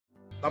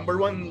Number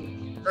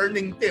one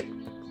earning tip,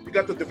 you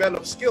got to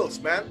develop skills,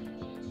 man.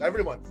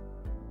 Everyone.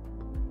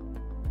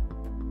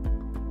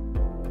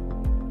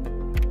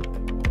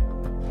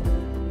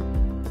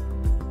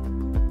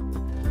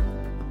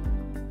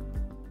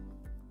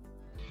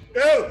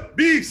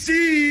 LBC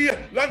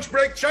Lunch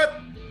Break Chat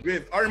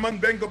with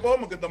Armand Bengco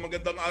po.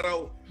 Magandang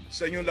araw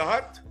sa inyo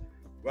lahat.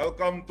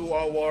 Welcome to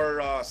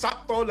our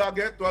sakto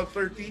lagi,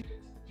 12:30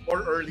 or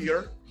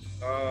earlier.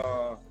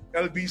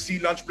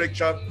 LBC Lunch Break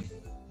Chat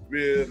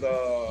with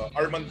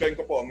Armand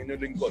Bengco po, ang inyong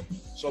lingkod.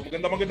 So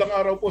magandang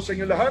araw po sa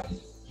inyo lahat.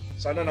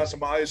 Sana nasa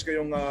maayos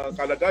kayong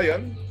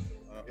kalagayan.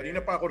 Kanina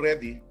pa ako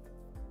ready.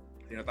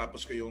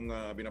 Tinatapos ko yung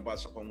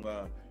binabasa kong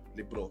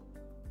libro.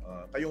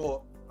 Kayo ho,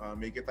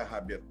 make it a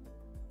habit.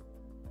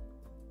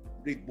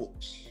 Read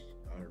books.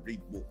 Read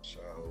books.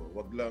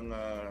 Wag lang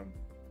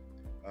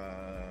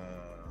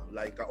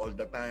like all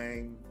the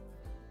time,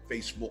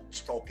 Facebook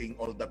stalking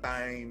all the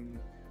time,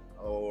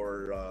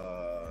 or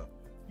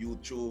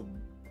YouTube,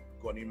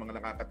 kung ano yung mga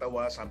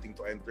nakakatawa, something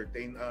to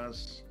entertain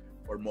us,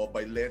 or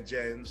Mobile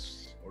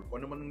Legends, or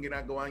kung ano man ang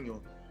ginagawa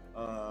nyo,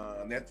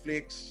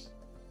 Netflix,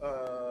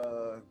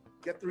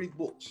 get to read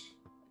books.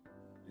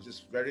 This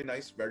is very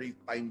nice, very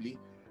timely,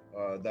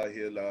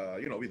 dahil,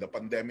 with the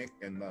pandemic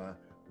and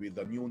with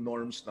the new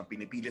norms na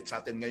pinipilit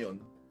sa atin ngayon,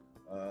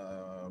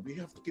 we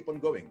have to keep on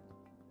going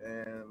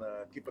and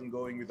keep on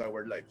going with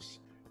our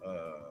lives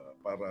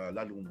para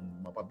lalong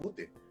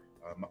mapabuti,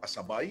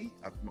 makasabay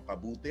at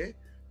makabuti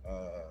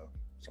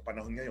sa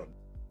panahon ngayon.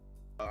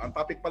 Ang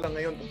topic pa lang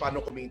ngayon kung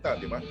paano kumita,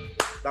 di ba?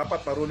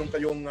 Dapat marunong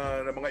kayong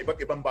ng mga iba't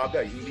ibang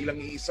bagay, hindi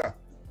lang iisa.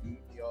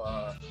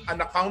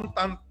 An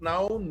accountant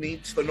now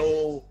needs to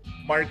know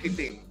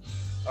marketing.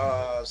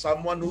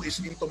 Someone who is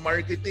into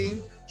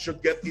marketing should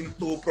get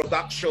into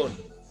production.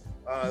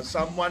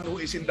 Someone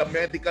who is in the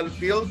medical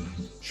field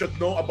should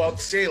know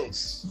about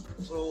sales.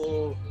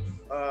 So,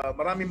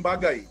 maraming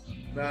bagay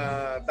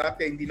na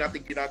dati hindi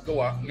natin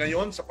ginagawa.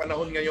 Ngayon, sa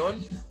panahon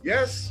ngayon,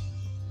 yes,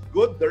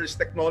 good, there is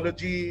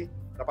technology,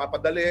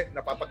 napapadali,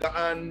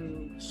 napapagaan,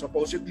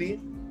 supposedly,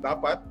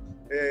 dapat.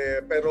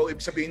 Pero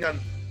ibig sabihin yan,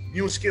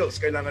 new skills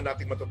kailangan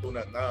natin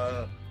matutunan.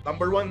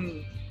 Number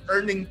one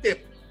earning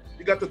tip,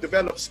 you got to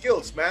develop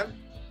skills, man.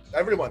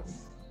 Everyone.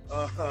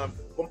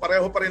 Kung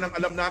pareho pa rin ang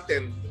alam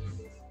natin,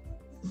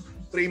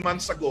 3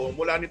 months ago,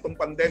 mula nitong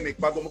pandemic,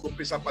 bago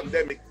mag-umpisa ang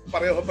pandemic,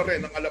 pareho pa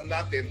rin ang alam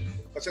natin.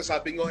 Kasi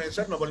sabi ko,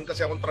 sir, nawalan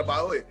kasi akong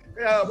trabaho eh.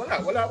 Kaya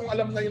wala akong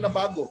alam ngayon na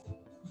bago.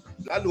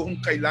 Lalo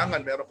kung kailangan,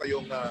 meron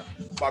kayong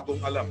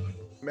bagong alam.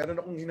 Meron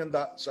akong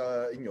hinanda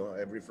sa inyo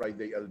every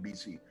Friday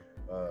LBC.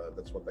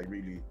 That's what I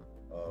really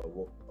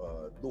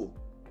do.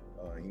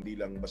 Hindi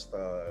lang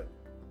basta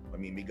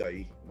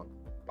mamimigay,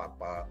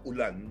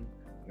 magpapaulan.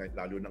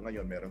 Lalo na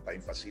ngayon, meron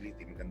tayong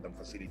facility, magandang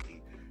facility,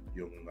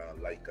 yung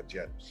Laika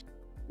Gems.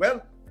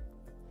 Well,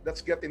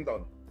 let's get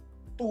into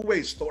 2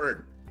 ways to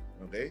earn.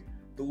 Okay?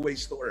 2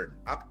 ways to earn.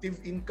 Active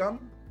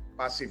income,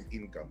 passive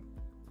income.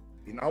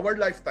 In our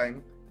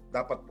lifetime,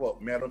 dapat po,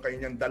 meron kayo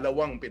niyang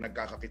dalawang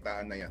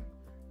pinagkakakitaan na yan.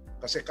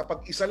 Kasi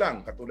kapag isa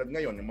lang, katulad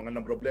ngayon, yung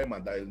mga problema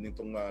dahil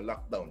nitong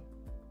lockdown,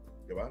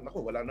 di ba?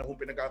 Naku, wala na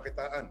akong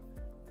pinagkakitaan.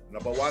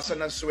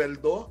 Nabawasan ng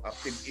sweldo,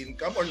 active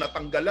income, or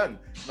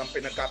natanggalan ng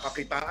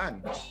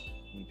pinagkakakitaan.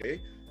 Okay?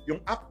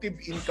 Yung active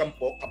income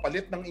po,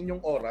 kapalit ng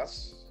inyong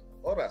oras,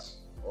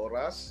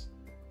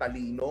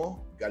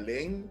 talino,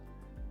 galing,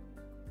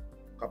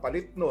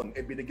 kapalit nun,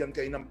 binigyan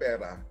kayo ng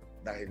pera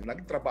dahil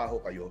nagtrabaho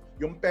kayo,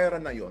 yung pera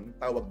na yon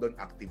tawag doon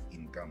active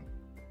income.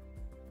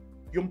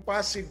 Yung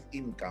passive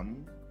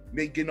income,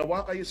 may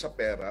ginawa kayo sa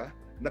pera,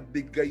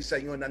 nagbigay sa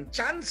inyo ng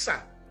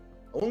tsansa,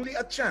 only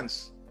a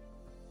chance,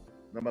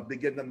 na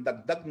mabigyan ng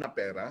dagdag na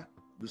pera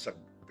doon sa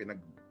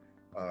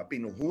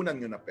pinuhunan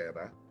nyo na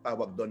pera,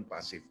 tawag doon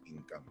passive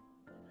income.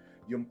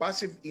 Yung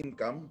passive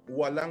income,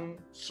 walang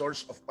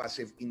source of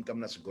passive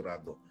income na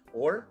sigurado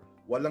or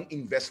walang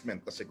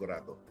investment na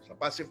sigurado. Sa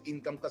passive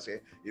income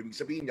kasi, ibig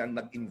sabihin yan,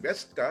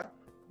 nag-invest ka,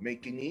 may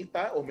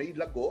kinita o may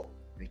lago,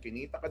 may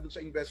kinita ka doon sa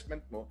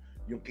investment mo,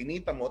 yung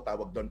kinita mo,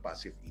 tawag doon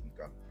passive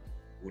income.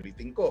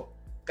 Ulitin ko,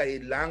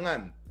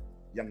 kailangan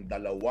yung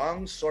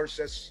dalawang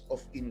sources of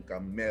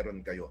income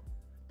meron kayo.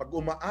 Pag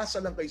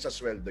umaasa lang kayo sa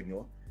sweldo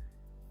nyo,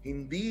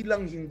 hindi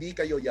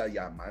kayo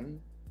yayaman,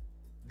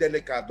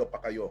 delikado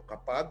pa kayo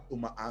kapag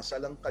umaasa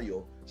lang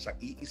kayo sa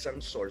iisang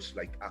source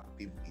like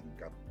active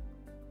income.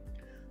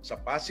 Sa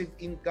passive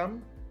income,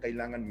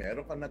 kailangan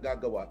meron kang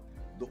nagagawa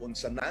doon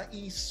sa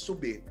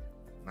naisubi,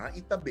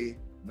 naitabi,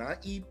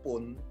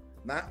 naipon,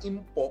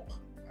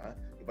 naimpok,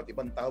 iba't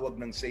ibang tawag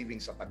ng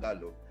savings sa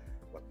Tagalog.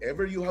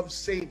 Whatever you have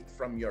saved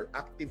from your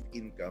active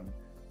income,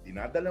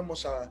 dinadala mo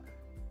sa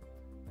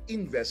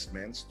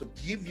investments to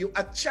give you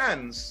a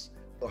chance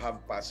to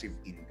have passive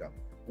income.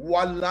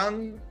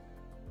 Walang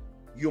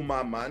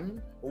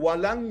yumaman,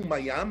 walang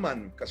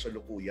mayaman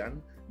kasalukuyan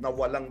na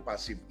walang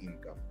passive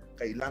income.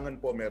 Kailangan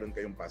po meron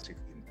kayong passive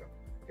income.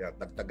 Kaya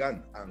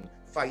dagdagan ang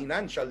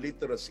financial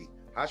literacy.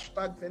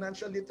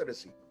 #financial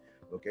literacy.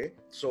 Okay?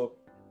 So,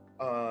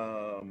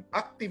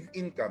 active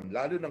income,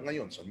 lalo na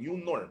ngayon sa new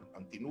norm,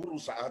 ang tinuro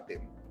sa atin,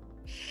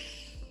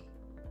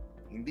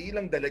 Hindi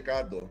lang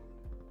delikado,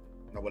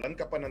 nawalan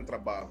ka pa ng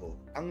trabaho.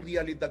 Ang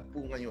realidad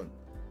po ngayon,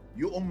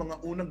 yung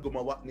mga unang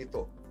gumawa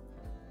nito,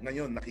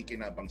 ngayon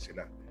nakikinabang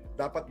sila.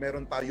 Dapat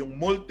meron tayong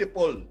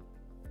multiple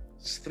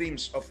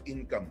streams of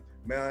income.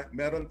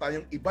 Meron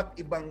tayong iba't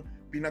ibang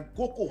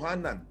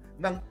pinagkukuhanan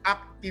ng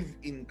active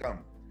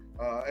income.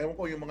 Ewan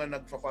ko yung mga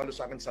nagfa-follow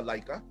sa akin sa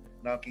Laika,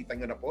 nakita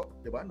nyo na po,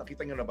 di ba?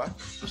 Nakita nyo na ba?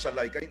 So sa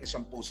Laika, yung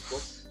isang post ko,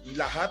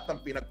 lahat ng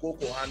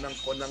pinagkukuhanan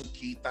ko ng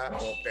kita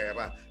o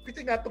pera.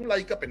 Piti nga itong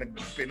Laika,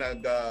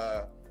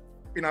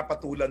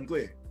 pinapatulan ko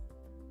eh.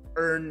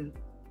 Earn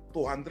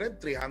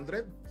 200,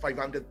 300,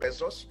 500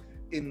 pesos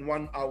in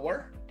 1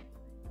 hour.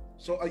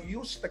 So I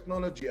use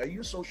technology, I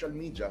use social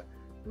media,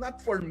 not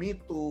for me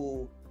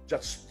to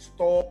just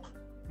stalk,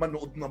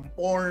 manood ng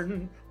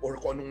porn, or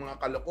kung anong mga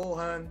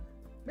kalokohan.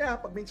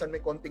 Pag minsan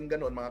may konting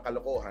ganon, mga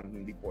kalokohan,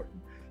 hindi porn.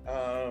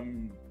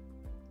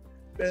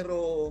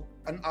 Pero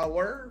an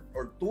hour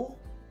or two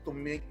to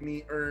make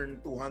me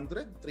earn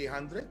 200,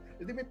 300,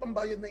 hindi may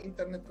pambayad na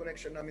internet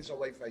connection namin sa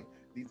wifi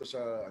dito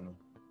sa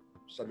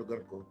sa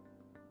lugar ko.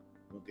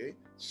 Okay?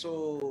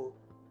 So,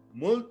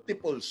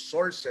 multiple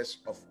sources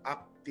of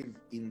active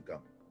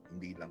income.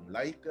 Hindi lang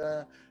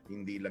Laika,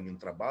 hindi lang yung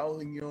trabaho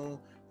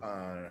nyo.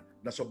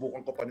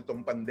 Nasubukan ko pa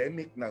nitong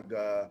pandemic,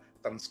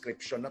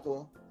 nag-transcription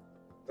ako.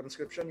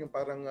 Transcription yung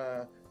parang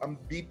ang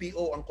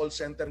BPO, ang call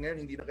center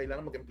ngayon, hindi na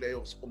kailangan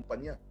mag-empleyo sa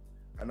kumpanya.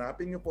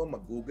 Hanapin nyo po,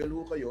 mag-google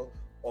ho kayo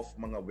of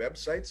mga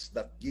websites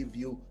that give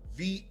you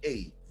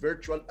VA,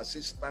 Virtual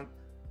Assistant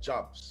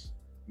Jobs.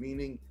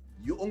 Meaning,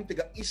 yung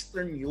tiga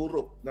Eastern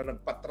Europe na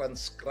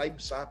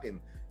nagpa-transcribe sa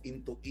akin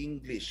into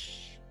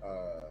English,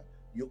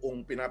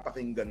 yung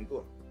pinapakinggan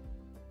ko.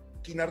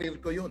 Kinarir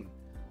ko yun.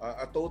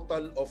 A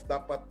total of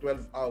dapat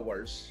 12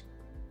 hours.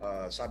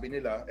 Sabi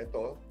nila,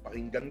 ito,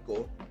 pakinggan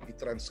ko,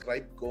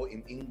 i-transcribe ko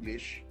in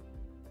English.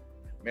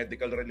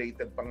 Medical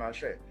related pa nga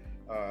siya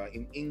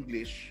in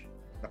English,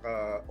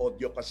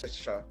 naka-audio cassette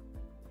siya,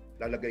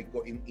 lalagay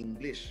ko in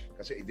English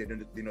kasi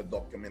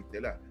dino-document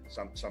nila.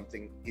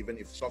 Something, even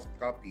if soft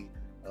copy,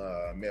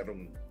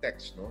 merong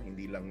text, no?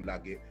 Hindi lang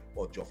lagi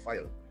audio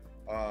file.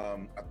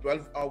 A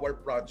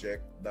 12-hour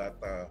project that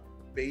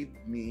paid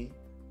me,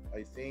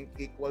 I think,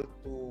 equal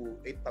to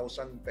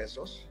 8,000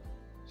 pesos.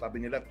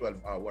 Sabi nila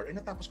 12 hour.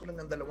 Natapos ko lang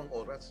ng 2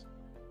 oras.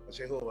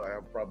 Kasi I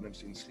have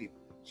problems in sleep.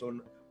 So,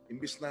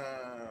 imbis na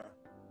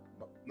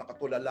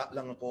nakatulala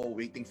lang ako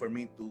waiting for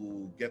me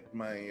to get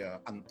my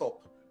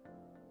antok,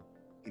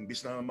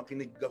 imbis na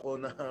makinig ako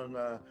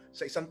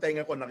sa isang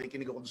tenga ko,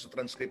 nakikinig ako sa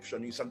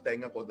transcription, yung isang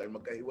tenga ko, dahil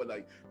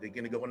magkahiwalay,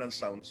 nakikinig ako ng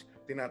sounds,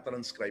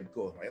 tinatranscribe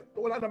ko.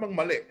 Wala namang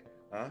mali.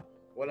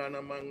 Wala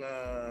namang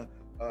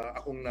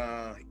akong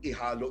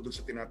ihalo doon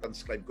sa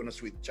tinatranscribe ko na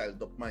Sweet Child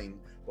of Mine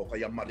o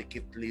kaya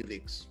Marikit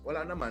lyrics.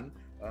 Wala naman.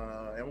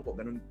 Ewan ko,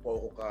 ganun po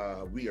ako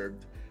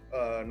ka-weird.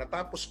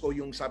 Natapos ko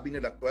yung sabi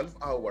nila 12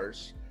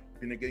 hours,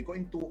 binigay ko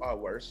in 2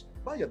 hours,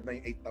 bayad na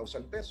yung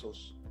 8,000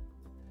 pesos.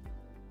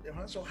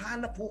 So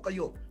hanap po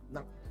kayo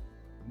ng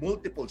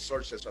multiple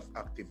sources of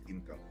active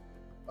income.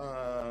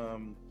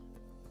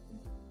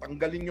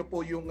 Tanggalin nyo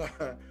po yung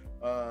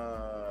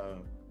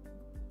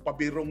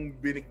pabirong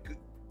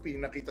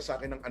pinakita sa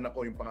akin ng anak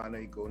ko, yung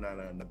panganay ko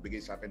na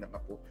nagbigay sa akin ng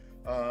apo.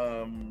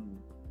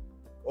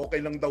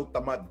 Okay lang daw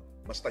tamad,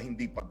 basta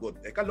hindi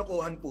pagod.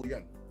 Kalokohan po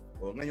yan.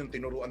 Ngayon,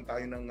 tinuruan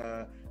tayo ng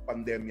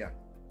pandemya.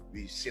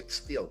 We sit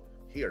still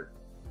here.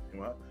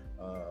 Diba?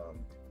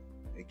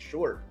 Make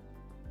sure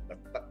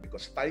that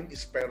because time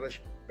is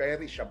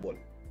perishable.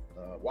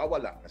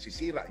 Wawala,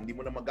 nasisira, hindi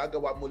mo na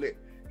magagawa muli.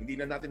 Hindi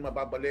na natin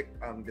mababalik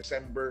ang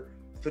December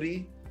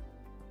 3,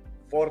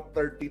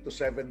 4:30 to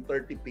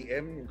 7:30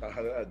 p.m. yung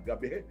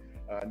gabi.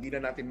 Hindi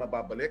na natin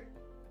mababalik.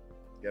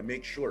 Kaya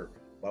make sure,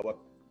 bawat,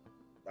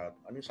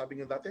 ano yung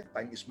sabi niyo dati?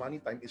 Time is money,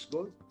 time is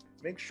gold.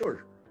 Make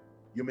sure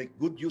you make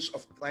good use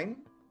of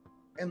time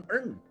and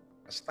earn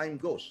as time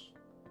goes.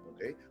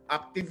 Okay?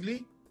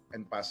 Actively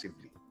and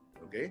passively.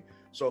 Okay?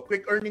 So,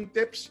 quick earning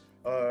tips.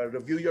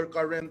 Review your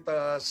current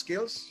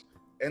skills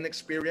and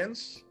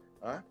experience.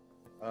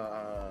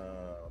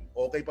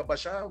 Okay pa ba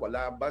siya?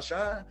 Wala ba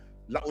siya?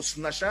 Laos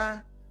na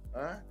siya?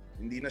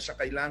 Hindi na siya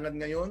kailangan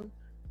ngayon?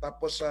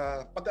 Tapos,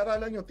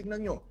 pag-aralan nyo,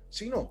 tingnan nyo.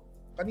 Sino?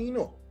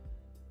 Kanino?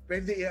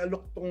 Pwede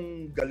i-alok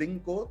tong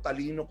galing ko,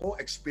 talino ko,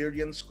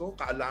 experience ko,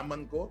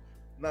 kaalaman ko,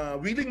 na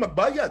willing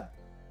magbayad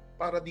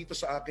para dito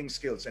sa aking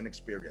skills and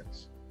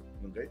experience.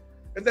 Okay?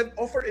 And then,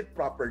 offer it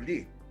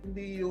properly.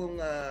 Hindi yung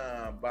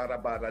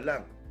bara-bara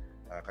lang.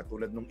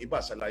 Katulad nung iba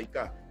sa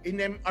Laika.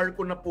 In-MR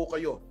ko na po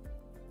kayo.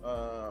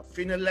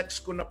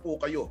 Finelex ko na po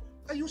kayo.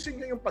 Ayusin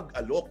nyo yung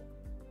pag-alok.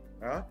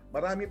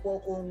 Marami po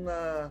akong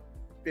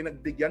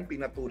pinagbigyan,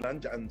 pinatulan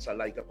dyan sa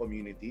Laika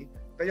community.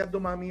 Kaya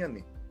dumami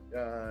yan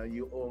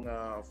yung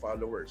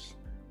followers.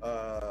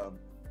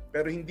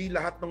 Pero hindi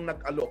lahat ng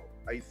nag-alok.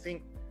 I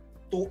think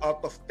 2 out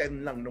of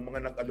 10 lang ng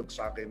mga nag-alok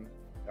sa akin.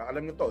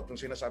 Alam nyo to,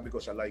 itong sinasabi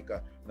ko sa Laika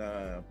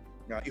na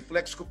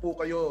i-flex ko po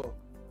kayo.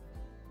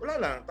 Wala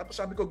lang. Tapos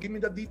sabi ko, give me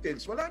the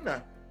details. Wala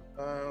na.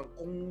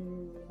 Kung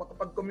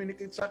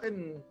makapag-communicate sa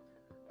akin,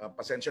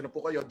 pasensya na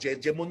po kayo,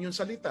 jejemon yung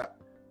salita.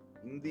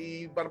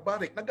 Hindi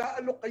barbaric.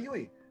 Nag-aalok kayo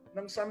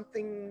ng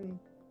something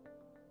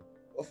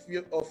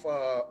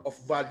of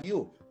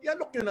value.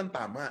 Ialok nyo ng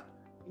tama.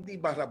 Hindi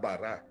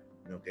bara-bara.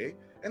 Okay?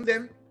 And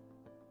then,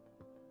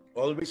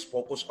 always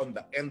focus on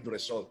the end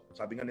result.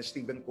 Sabi nga ni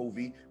Stephen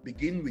Covey,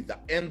 begin with the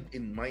end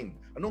in mind.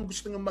 Anong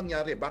gusto nyo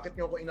mangyari? Bakit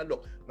nyo ako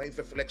inalok?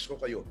 Na-flex ko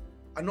kayo.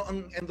 Ano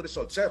ang end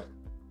result? Sir,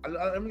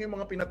 alam niyo yung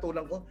mga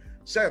pinatulang ko?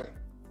 Sir,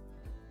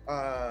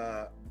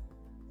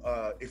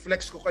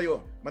 i-flex ko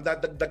kayo,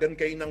 madadagdagan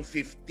kayo ng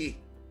 50.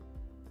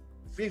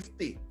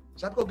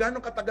 Sabi ko,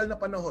 gano'ng katagal na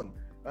panahon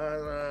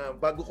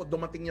bago ko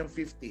dumating yung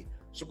 50?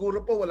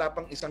 Siguro po wala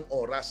pang isang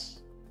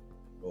oras.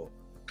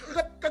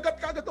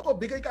 Kagat ako,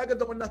 bigay kaagad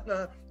ako ng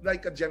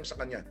like a gem sa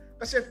kanya.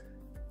 Kasi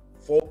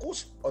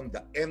focus on the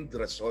end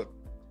result.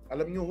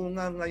 Alam niyo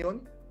nga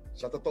ngayon,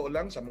 sa totoo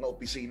lang, sa mga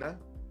opisina,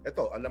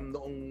 alam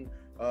noong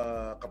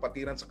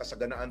Kapatiran sa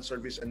Kasaganaan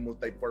Service and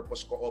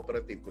Multipurpose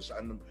Cooperative kung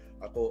saan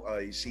ako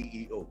ay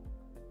CEO.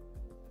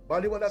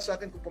 Baliwala sa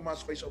akin kung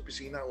pumasok kayo sa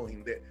opisina o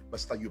hindi.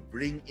 Basta you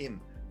bring in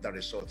the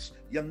results.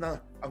 Yan na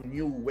ang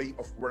new way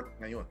of work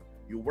ngayon.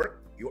 You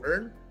work, you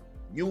earn,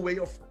 new way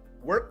of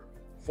work,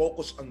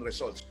 focus on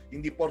results.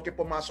 Hindi porke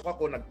pumasok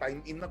ako,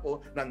 nag-time in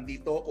ako,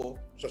 nandito ako,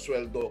 sa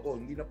sweldo ko.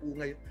 Hindi na po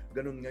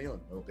ganun ngayon.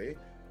 Okay?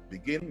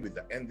 Begin with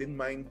the end in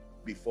mind.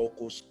 Be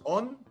focused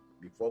on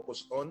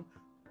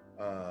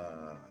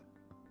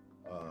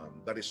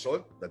the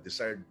result, the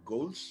desired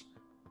goals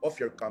of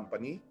your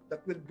company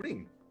that will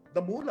bring the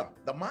mula,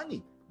 the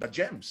money, the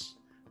gems.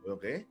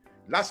 Okay?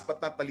 Last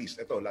but not the least,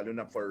 lalo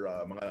na for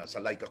mga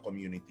sa Laika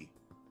community.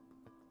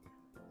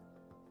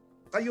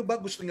 Kayo ba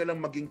gusto nyo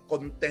lang maging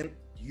content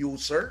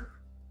user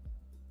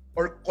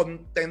or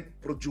content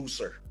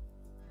producer?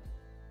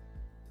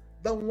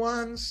 The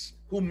ones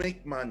who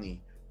make money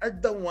are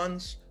the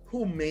ones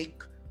who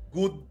make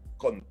good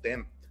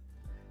content.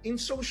 In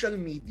social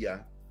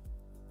media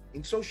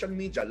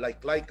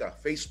like Laika,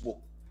 Facebook,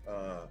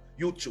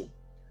 YouTube,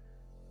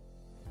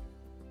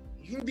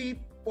 hindi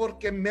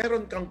porke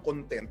meron kang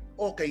content,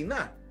 okay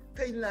na.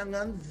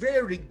 Kailangan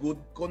very good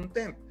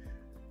content.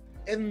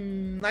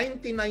 And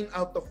 99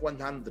 out of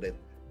 100,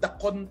 the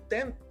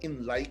content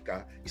in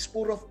Laika is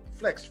puro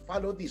flex.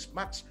 Follow this,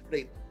 max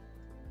rate.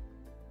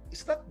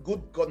 Is that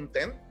good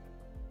content?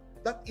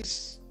 That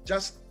is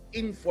just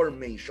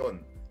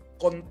information.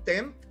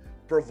 Content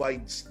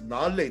provides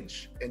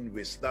knowledge and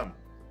wisdom.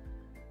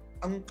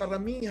 Ang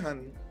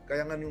karamihan,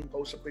 kaya nga yung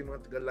kausapin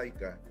ng taga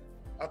Laika,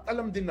 at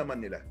alam din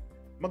naman nila,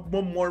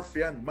 magmo-morph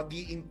yan,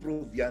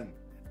 mag-i-improve yan.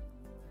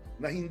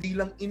 Na hindi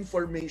lang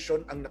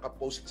information ang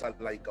nakapost sa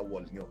Laika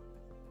wall nyo.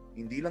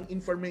 Hindi lang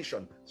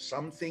information,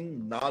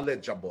 something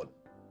knowledgeable.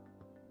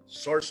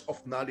 Source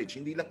of knowledge,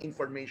 hindi lang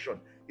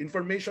information.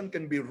 Information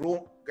can be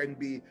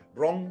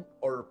wrong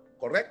or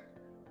correct.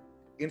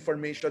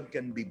 Information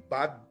can be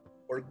bad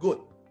or good.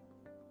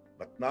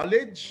 But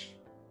knowledge,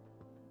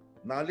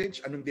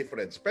 anong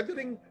difference? Pwede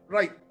ring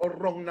right or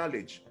wrong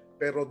knowledge,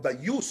 pero the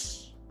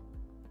use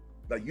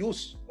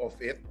of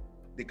it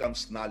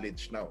becomes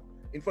knowledge now.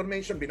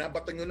 Information,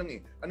 binabato nyo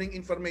lang Anong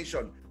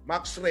information?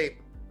 Max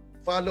rate,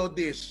 follow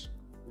this,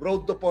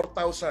 road to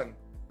 4,000.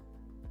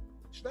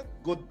 Is that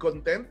good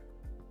content?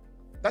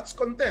 That's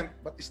content,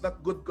 but is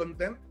that good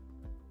content?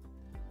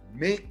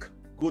 Make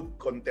good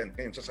content.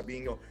 Ngayon,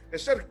 sasabihin nyo,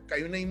 sir,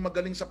 kayo na yung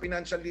magaling sa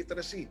financial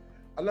literacy.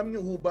 Alam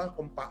niyo ho ba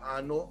kung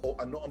paano o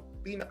ano ang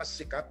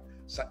pinakasikat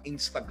sa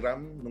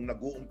Instagram nung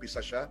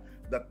nag-uumpisa siya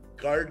that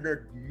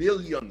garnered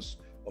millions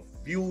of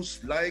views,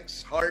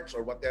 likes, hearts,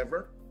 or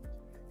whatever?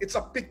 It's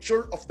a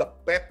picture of the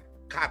pet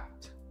cat.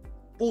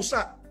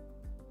 Pusa.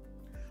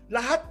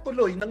 Lahat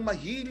tuloy ng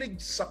mahilig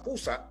sa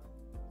pusa,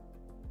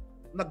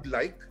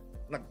 nag-like,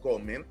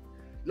 nag-comment.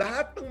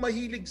 Lahat ng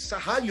mahilig sa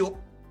hayop,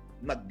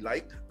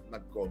 nag-like,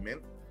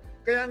 nag-comment.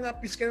 Kaya nga,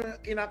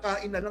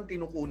 kinakain na lang,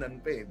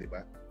 kinukunan pa di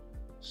ba?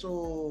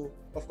 So,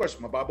 of course,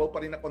 mababaw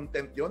pa rin na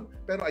content yon,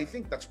 pero I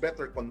think that's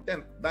better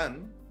content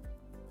than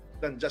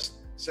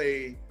just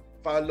say,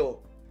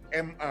 follow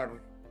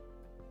MR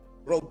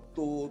Road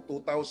to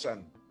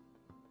 2000.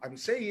 I'm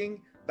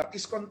saying that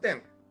is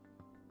content.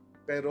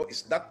 Pero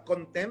is that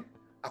content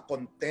a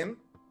content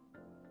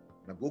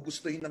na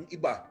gugustuhin ng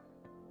iba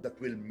that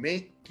will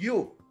make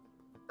you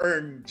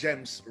earn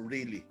gems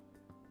really?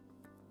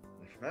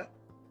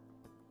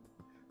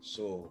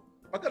 So,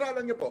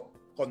 pag-aralan nyo po,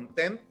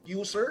 content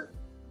user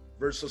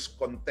versus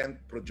content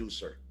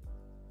producer.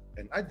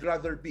 And I'd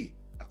rather be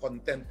a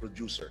content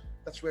producer.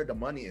 That's where the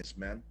money is,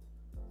 man.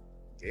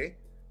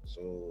 Okay?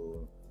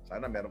 So,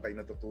 sana meron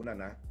kayong natutunan,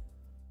 ha?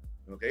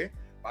 Okay?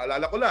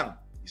 Paalala ko lang,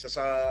 isa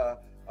sa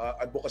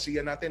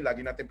advokasya natin,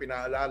 lagi natin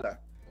pinaalala,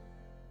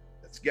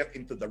 let's get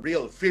into the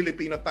real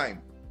Filipino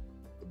time.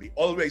 To be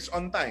always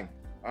on time.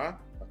 Ha?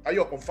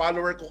 Kayo, kung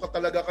follower ko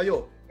talaga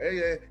kayo,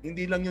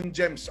 hindi lang yung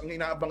gems ang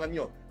inaabangan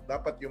nyo.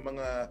 Dapat yung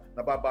mga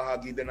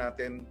nababahagi din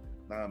natin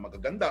na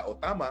magaganda o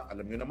tama,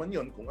 alam nyo naman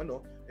yun kung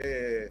ano,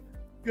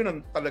 yun ang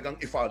talagang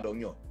i-follow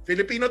nyo.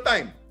 Filipino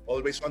time,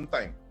 always on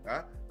time.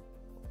 Ha?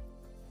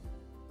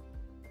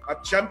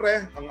 At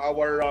syempre, ang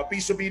our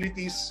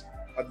Pisobilities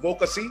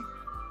advocacy,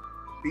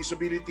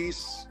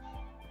 Pisobilities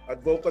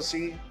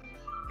advocacy,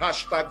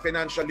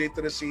 #financial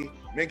literacy.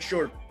 Make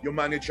sure you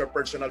manage your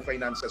personal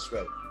finances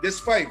well. This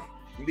 5,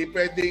 hindi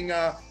pwedeng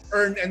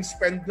earn and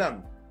spend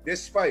lang.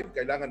 This 5,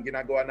 kailangan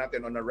ginagawa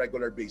natin on a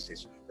regular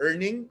basis.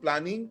 Earning,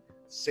 planning,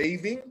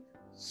 saving,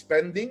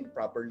 spending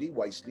properly,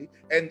 wisely,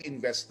 and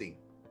investing.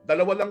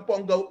 Dalawa lang po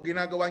ang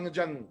ginagawa nyo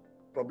dyan,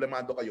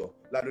 problemado kayo.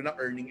 Lalo na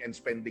earning and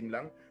spending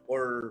lang.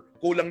 Or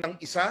kulang ng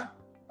isa,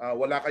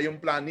 wala kayong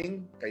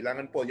planning,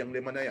 kailangan po yung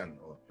 5 na yan.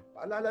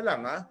 Paalala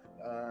lang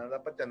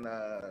dapat yan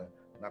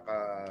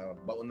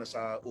nakabaon na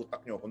sa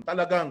utak nyo kung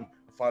talagang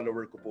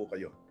follower ko po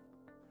kayo.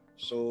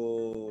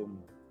 So,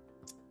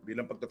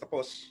 bilang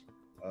pagtatapos,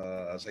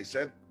 as I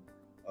said,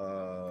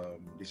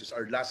 this is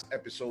our last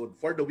episode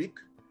for the week.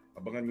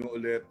 Abangan nyo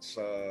ulit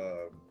sa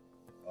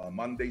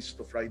Mondays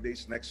to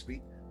Fridays next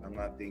week ang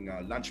ating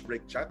lunch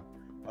break chat.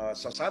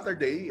 Sa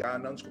Saturday,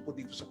 announce ko po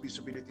dito sa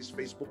Pisobilities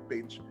Facebook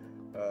page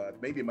at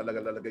maybe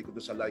malagalagay ko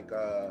doon sa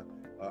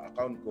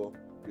account ko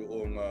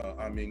yung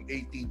aming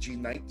ATG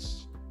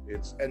nights.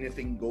 It's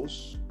anything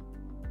goes.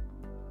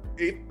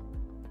 8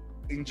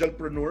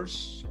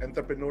 angelpreneurs,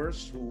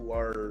 entrepreneurs who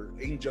are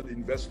angel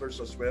investors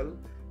as well.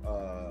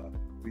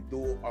 We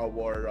do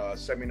our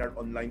seminar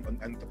online on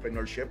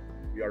entrepreneurship.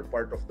 We are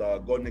part of the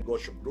Go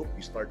Negosyo Group.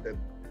 We started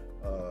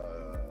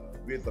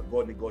with the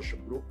Go Negosyo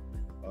Group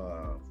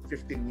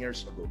 15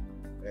 years ago.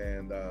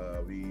 And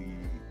we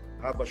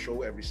have a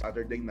show every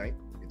Saturday night.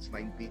 It's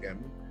 9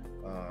 p.m.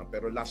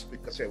 Pero last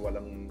week kasi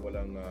walang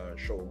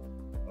show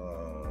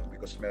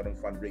because merong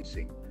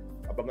fundraising.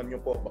 Abangan nyo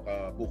po,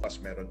 baka bukas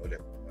meron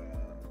ulit.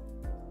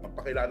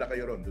 Magpakilala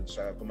kayo ron dun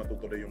sa kung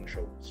matutuloy yung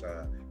show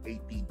sa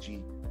ATG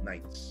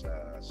Nights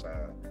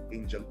sa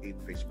Angel 8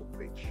 Facebook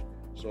page.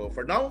 So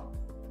for now,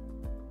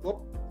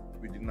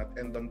 we did not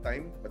end on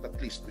time, but at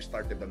least we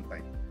started on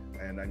time.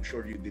 And I'm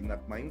sure you did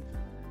not mind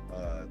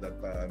that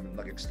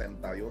nag-extend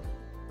tayo.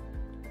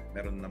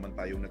 Meron naman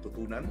tayong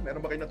natutunan.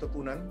 Meron ba kayo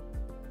natutunan?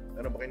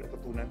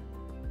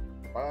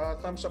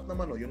 Pa-thumbs up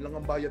naman, yun lang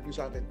ang bayad nyo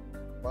sa akin.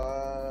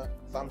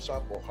 Pa-thumbs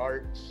up o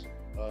hearts.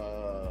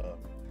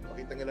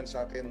 Pakita nyo lang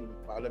sa akin,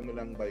 paalam nyo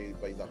lang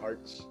by the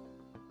hearts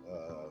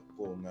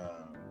kung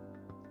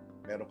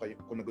meron kayo,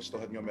 kung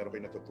nagustuhan nyo, meron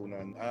kayo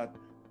natutunan. At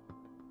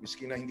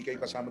miski na hindi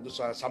kayo kasama doon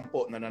sa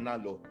 10 na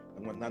nanalo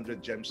ng 100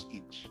 gems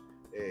each,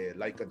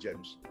 Leica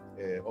gems,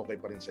 okay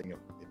pa rin sa inyo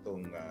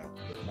itong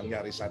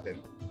nangyari sa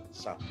atin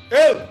sa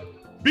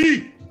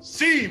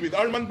LBC with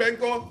Armand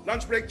Bengco,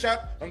 lunch break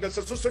chat. Hanggang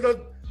sa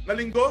susunod na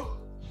linggo,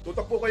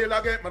 tutok po kayo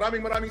lagi.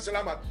 Maraming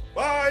salamat.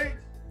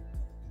 Bye!